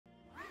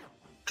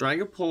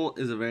Dragapult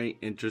is a very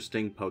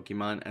interesting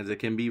Pokemon as it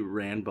can be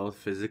ran both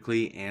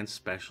physically and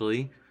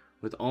specially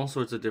with all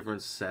sorts of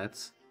different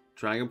sets.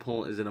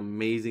 Dragapult is an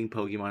amazing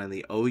Pokemon in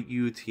the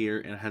OU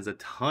tier and has a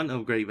ton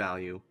of great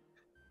value.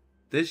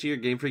 This year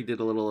Game Freak did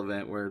a little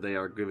event where they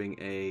are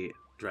giving a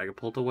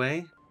Dragapult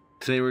away.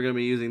 Today we're going to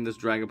be using this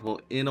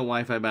Dragapult in a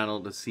Wi-Fi battle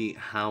to see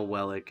how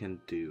well it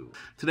can do.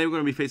 Today we're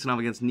going to be facing off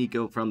against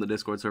Nico from the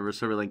Discord server.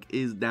 Server link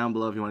is down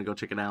below if you want to go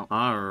check it out.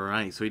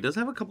 Alright, so he does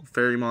have a couple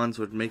Fairy-mons,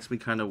 which makes me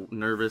kind of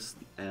nervous.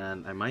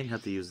 And I might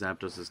have to use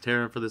Zapdos'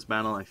 Terra for this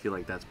battle. I feel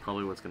like that's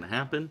probably what's going to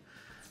happen.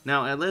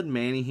 Now, I led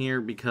Manny here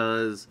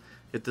because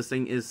if this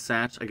thing is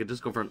satched, I could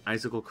just go for an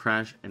Icicle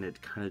Crash and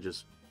it kind of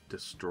just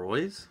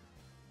destroys.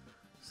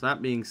 So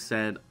that being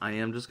said, I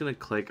am just going to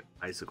click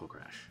Icicle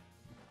Crash.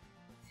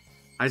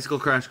 Icicle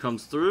Crash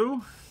comes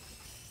through.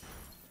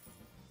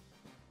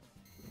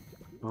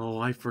 Oh,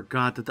 I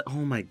forgot that.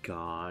 Oh my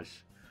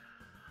gosh.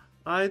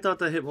 I thought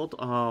that hit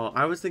multiple. Oh,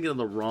 I was thinking of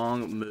the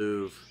wrong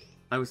move.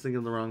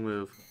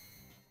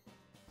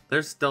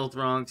 There's Stealth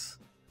Rocks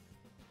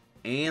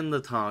and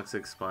the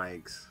Toxic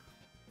Spikes.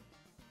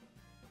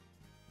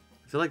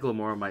 I feel like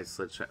Lamora might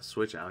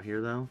switch out here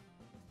though.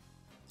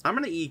 I'm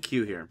going to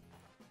EQ here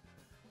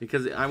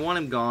because I want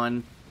him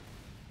gone.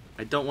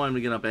 I don't want him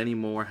to get up any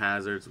more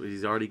hazards.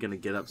 He's already going to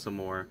get up some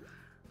more,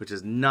 which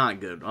is not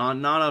good.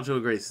 Not off to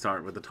a great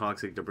start with the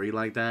toxic debris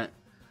like that.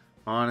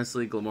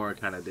 Honestly, Glamora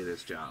kind of did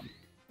his job.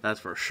 That's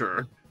for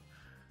sure.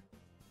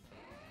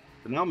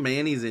 But now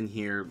Manny's in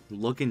here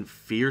looking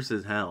fierce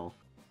as hell.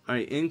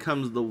 Alright, in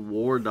comes the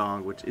War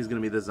Dog, which is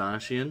going to be the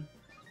Zacian.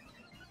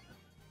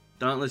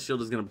 Dauntless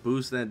Shield is going to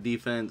boost that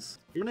defense.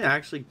 I'm going to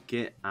actually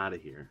get out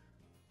of here.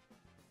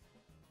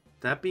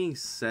 That being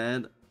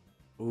said,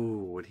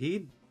 ooh, would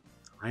he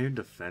Iron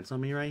Defense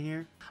on me right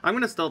here? I'm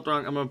gonna Stealth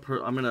Rock.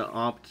 I'm gonna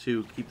opt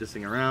to keep this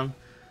thing around.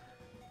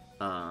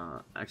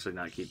 Actually,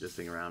 not keep this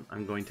thing around.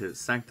 I'm going to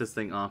sack this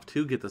thing off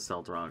to get the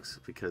Stealth Rocks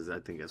because I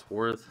think it's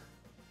worth.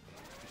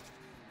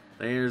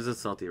 There's the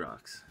Salty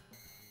Rocks.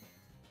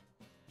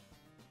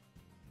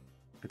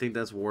 I think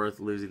that's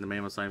worth losing the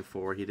Mammoth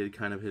for. He did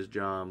kind of his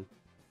job.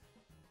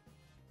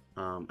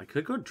 I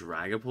could go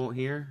Dragapult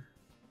here.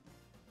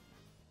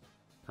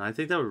 I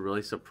think that would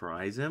really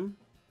surprise him.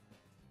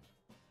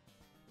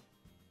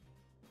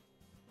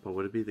 But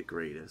would it be the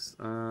greatest?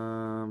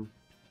 Now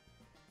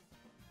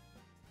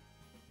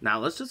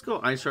let's just go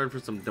Ice Shard for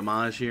some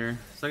damage here.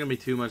 It's not gonna be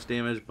too much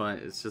damage, but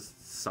it's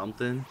just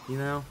something, you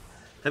know.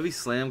 Heavy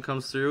Slam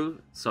comes through,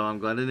 so I'm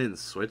glad I didn't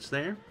switch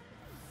there.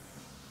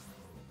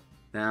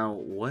 Now,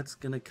 what's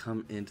gonna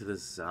come into the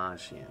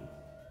Zacian?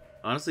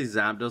 Honestly,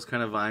 Zapdos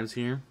kind of vibes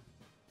here.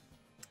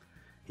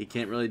 He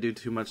can't really do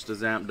too much to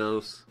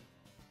Zapdos,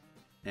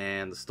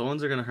 and the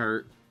Stolens are gonna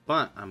hurt.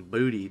 But I'm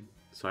bootied,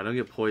 so I don't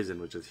get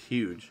poisoned, which is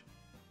huge.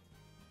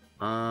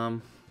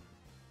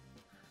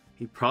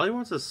 He probably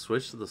wants to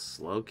switch to the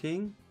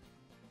Slowking.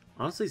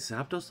 Honestly,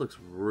 Zapdos looks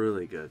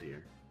really good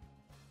here.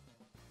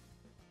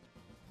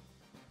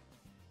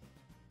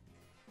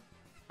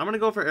 I'm gonna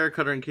go for Air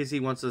Cutter in case he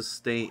wants to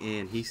stay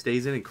in. He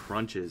stays in and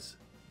crunches.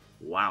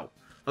 Wow.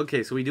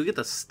 Okay, so we do get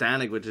the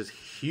Static, which is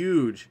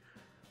huge.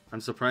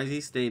 I'm surprised he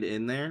stayed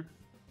in there.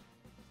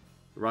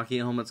 The Rocky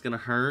Helmet's gonna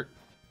hurt.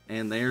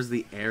 And there's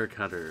the Air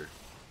Cutter.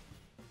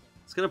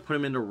 It's going to put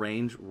him into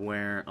range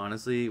where,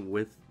 honestly,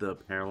 with the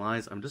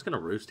Paralyze, I'm just going to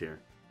Roost here.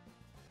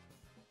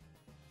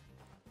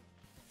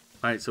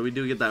 Alright, so we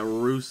do get that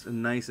Roost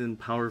nice and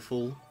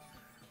powerful.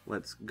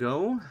 Let's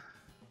go.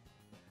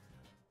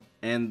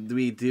 And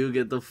we do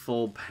get the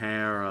full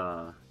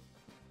Para.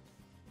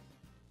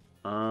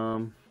 The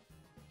only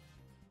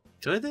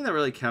thing that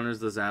really counters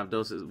the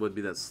Zapdos would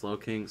be that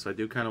Slowking, so I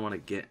do kind of want to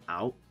get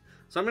out.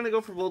 So I'm going to go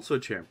for Volt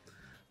Switch here.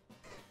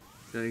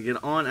 Gonna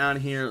get on out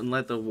of here and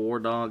let the War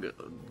Dog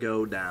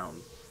go down.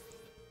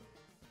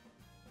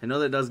 I know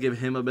that does give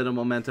him a bit of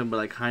momentum, but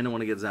I kind of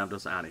want to get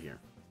Zapdos out of here.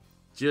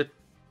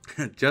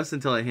 Just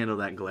until I handle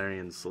that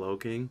Galarian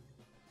Slowking.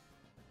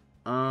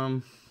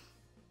 I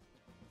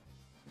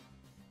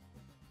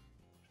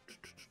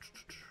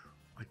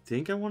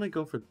think I want to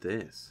go for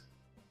this.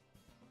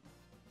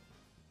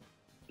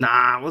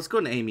 Nah, let's go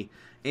to Amy.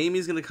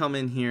 Amy's gonna come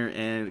in here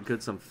and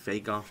get some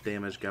fake off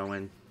damage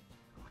going.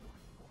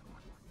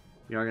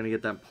 We are going to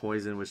get that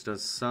poison, which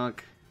does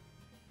suck.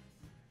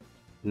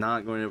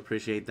 Not going to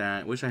appreciate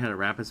that. Wish I had a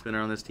Rapid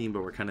Spinner on this team,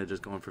 but we're kind of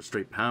just going for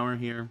straight power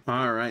here.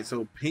 Alright,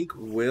 so Pink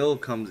Will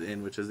comes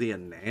in, which is the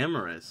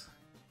Enamorous.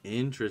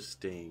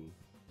 Interesting.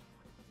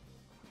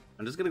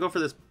 I'm just going to go for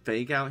this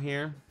fake out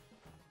here.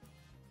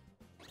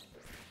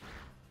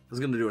 This is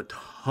going to do a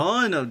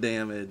ton of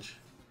damage.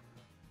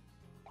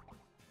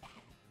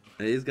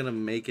 It is going to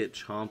make it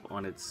chomp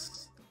on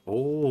its...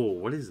 Oh,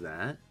 what is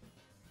that?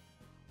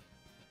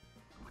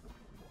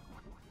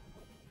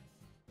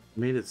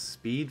 Made it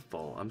speed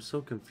fall. I'm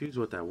so confused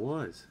what that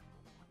was.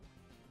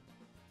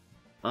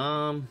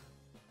 I'm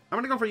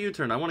gonna go for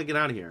U-turn. I want to get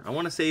out of here. I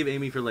want to save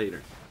Amy for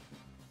later.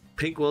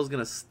 Pink Will's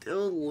gonna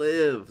still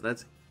live.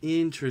 That's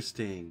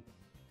interesting.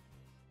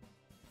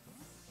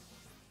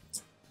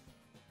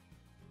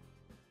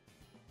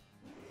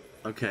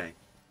 Okay.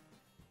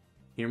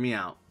 Hear me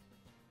out.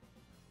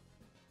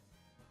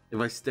 If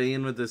I stay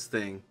in with this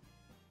thing...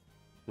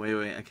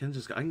 Wait. I can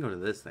go to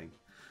this thing.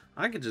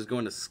 I could just go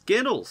into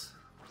Skittles.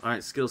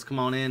 Alright, Skittles, come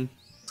on in.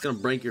 It's gonna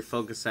break your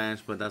focus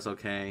sash, but that's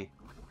okay.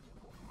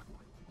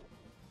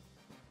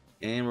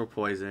 And we're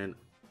poisoned.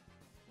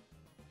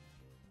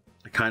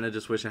 I kind of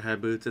just wish I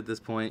had boots at this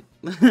point.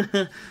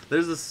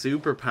 There's a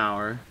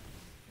superpower.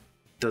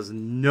 Does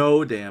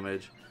no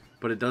damage,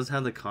 but it does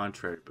have the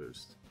contrary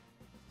boost.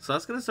 So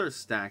that's gonna start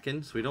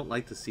stacking, so we don't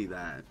like to see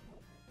that.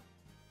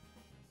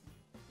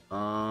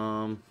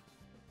 I'm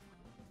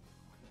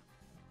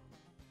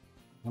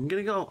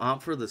gonna go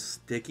opt for the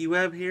sticky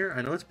web here.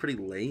 I know it's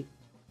pretty late.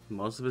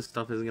 Most of his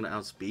stuff isn't gonna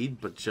outspeed,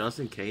 but just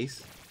in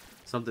case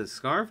something's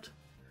scarfed,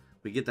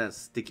 we get that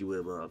sticky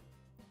web up.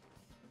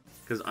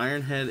 Because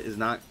Ironhead is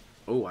not...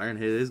 Oh,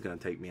 Ironhead is gonna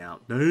take me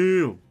out.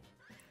 Damn!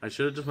 I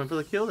should have just went for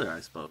the kill there, I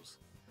suppose.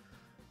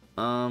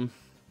 I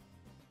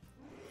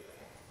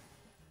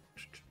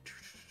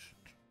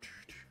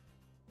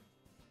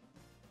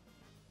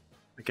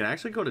can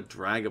actually go to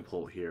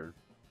Dragapult here.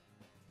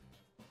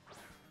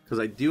 Because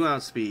I do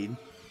outspeed.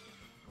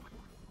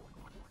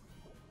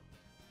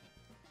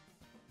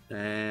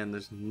 And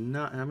there's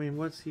not... I mean,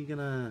 what's he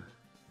gonna...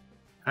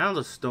 How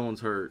the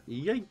stones hurt.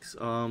 Yikes.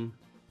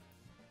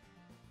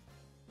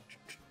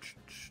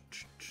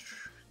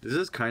 This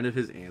is kind of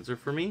his answer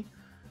for me.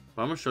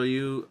 But I'm gonna show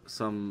you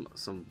some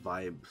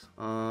vibes.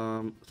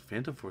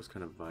 Phantom Force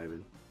kind of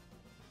vibing.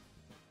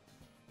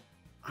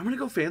 I'm gonna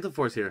go Phantom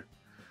Force here.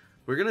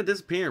 We're gonna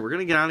disappear. We're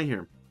gonna get out of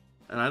here.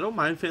 And I don't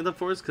mind Phantom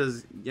Force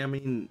because, yeah, I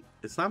mean,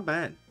 it's not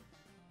bad.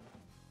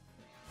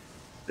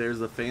 There's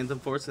the Phantom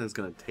Force and it's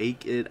gonna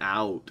take it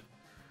out.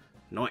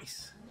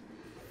 Nice.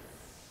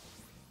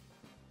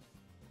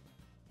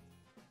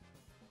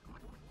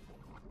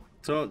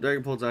 So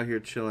Dragapult's out here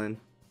chilling.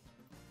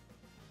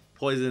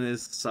 Poison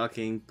is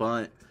sucking,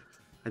 but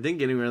I think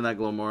getting rid of that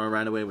Glomora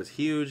right away was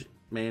huge.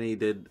 Manny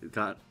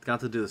got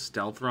to do the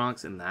stealth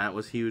rocks, and that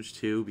was huge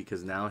too,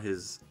 because now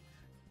his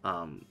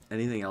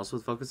anything else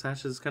with focus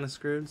sash is kind of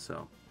screwed.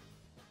 So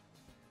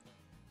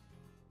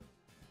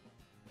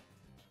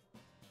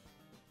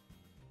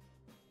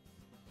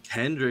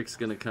Kendrick's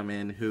gonna come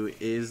in, who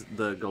is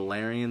the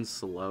Galarian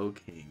Slow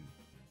King.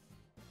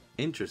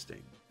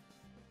 Interesting.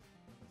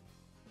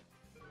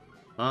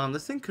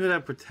 This thing could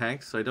have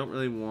Protect, so I don't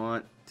really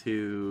want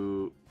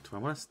to... Do I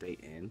want to stay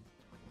in?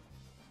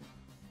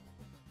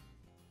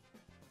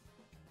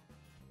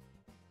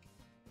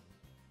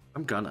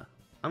 I'm gonna.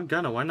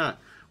 Why not?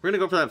 We're gonna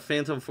go for that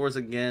Phantom Force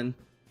again.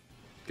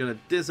 Gonna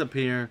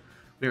disappear.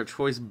 We are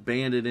Choice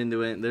Banded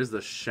into it. There's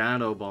the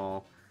Shadow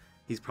Ball.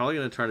 He's probably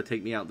gonna try to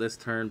take me out this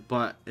turn,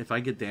 but if I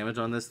get damage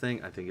on this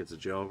thing, I think it's a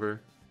Jover.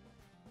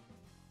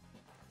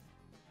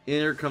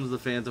 Here comes the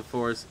Phantom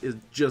Force. Is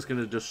just going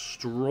to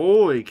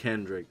destroy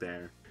Kendrick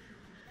there.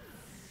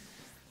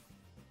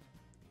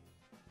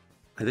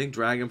 I think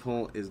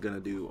Dragapult is going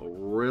to do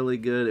really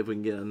good if we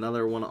can get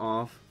another one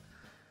off.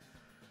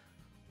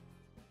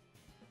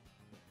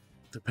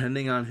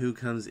 Depending on who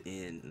comes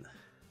in.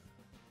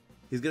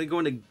 He's going to go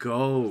into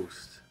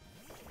Ghost.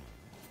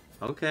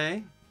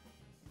 Okay.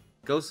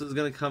 Ghost is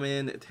going to come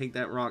in, take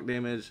that rock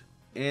damage,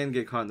 and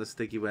get caught in the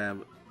sticky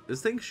web.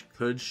 This thing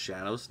could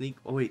Shadow Sneak.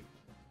 Oh, wait.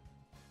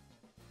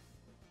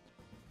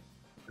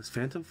 Does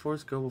Phantom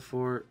Force go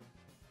before?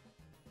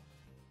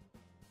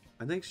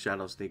 I think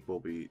Shadow Sneak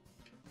will be...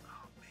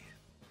 Oh, man.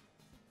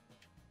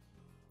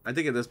 I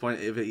think at this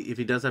point, if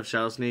he does have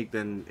Shadow Sneak,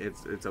 then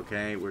it's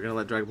okay. We're going to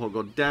let Dragapult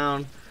go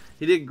down.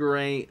 He did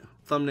great.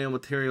 Thumbnail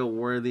material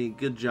worthy.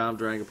 Good job,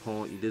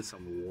 Dragapult. You did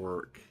some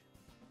work.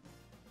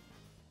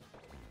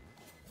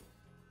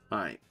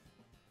 Alright.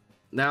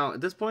 Now,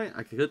 at this point,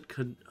 I could what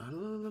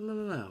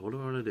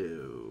do I want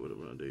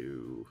to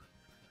do?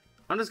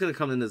 I'm just going to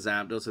come into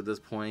Zapdos at this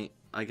point.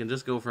 I can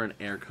just go for an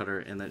Air Cutter,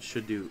 and that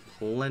should do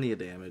plenty of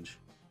damage.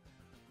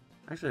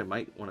 Actually, I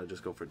might want to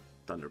just go for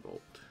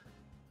Thunderbolt.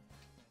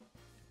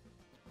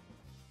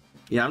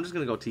 Yeah, I'm just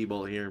going to go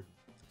T-Bolt here.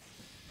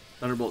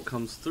 Thunderbolt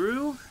comes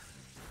through.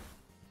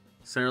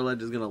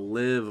 Saraledge is going to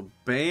live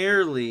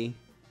barely.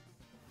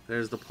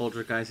 There's the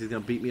Poltergeist. He's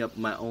going to beat me up with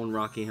my own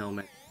Rocky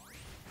Helmet.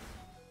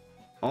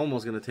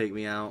 Almost going to take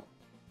me out.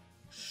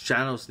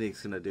 Shadow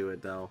Sneak's going to do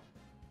it, though.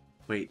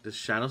 Wait, does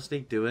Shadow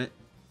Sneak do it?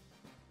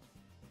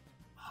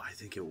 Oh, I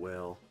think it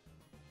will.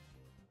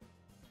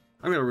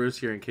 I'm going to roost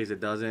here in case it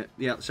doesn't.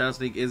 Yeah, Shadow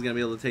Sneak is going to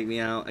be able to take me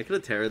out. I could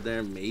have Terra'd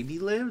there, maybe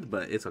lived,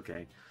 but it's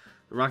okay.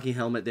 The Rocky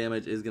Helmet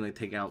damage is going to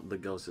take out the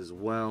Ghost as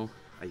well,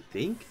 I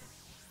think.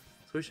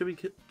 So we should be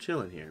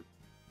chilling here.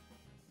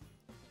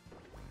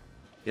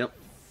 Yep.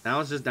 Now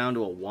it's just down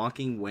to a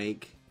Walking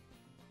Wake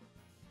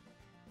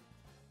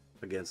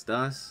against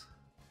us.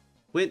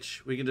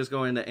 Which, we can just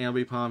go into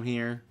Ambipom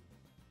here.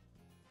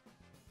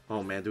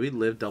 Oh man, do we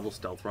live double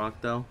Stealth Rock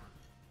though?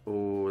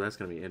 Oh, that's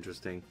going to be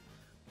interesting.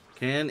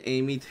 Can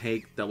Amy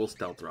take double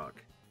Stealth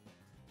Rock?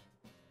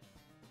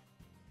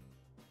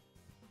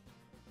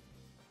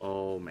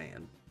 Oh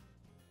man.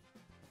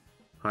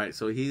 Alright,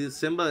 so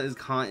Simba is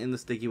caught in the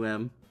Sticky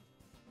Web.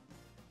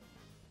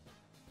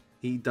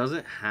 He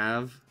doesn't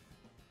have...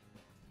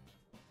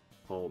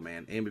 Oh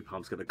man,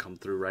 Ambipump's gonna come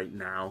through right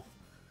now.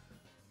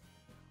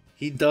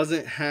 He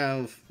doesn't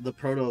have the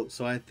Proto,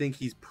 so I think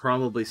he's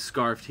probably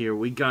Scarfed here.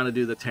 We gotta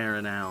do the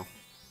Terra now.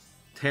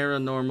 Terra,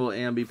 normal,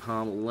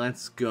 Ambipom,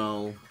 let's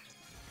go. I'm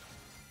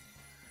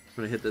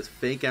gonna hit this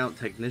Fake Out,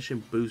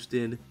 Technician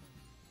boosted,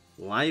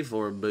 Life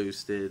Orb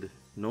boosted,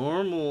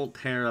 normal,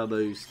 Terra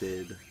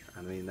boosted.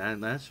 I mean,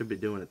 that should be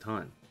doing a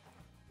ton.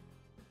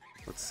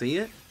 Let's see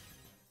it.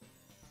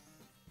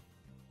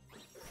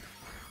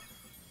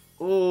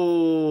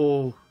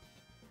 Oh,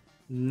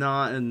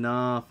 not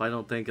enough, I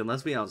don't think,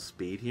 unless we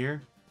outspeed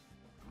here.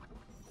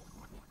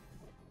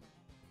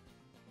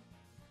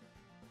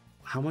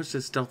 How much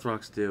does Stealth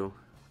Rocks do?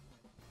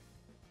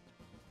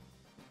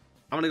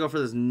 I'm going to go for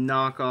this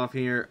knockoff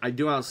here. I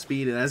do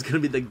outspeed, and that's going to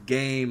be the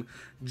game.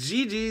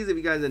 GG's. If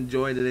you guys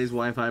enjoyed today's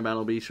Wi-Fi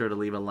battle, be sure to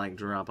leave a like,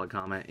 drop a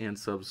comment, and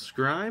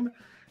subscribe.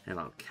 And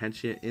I'll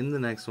catch you in the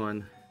next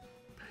one.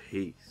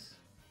 Peace.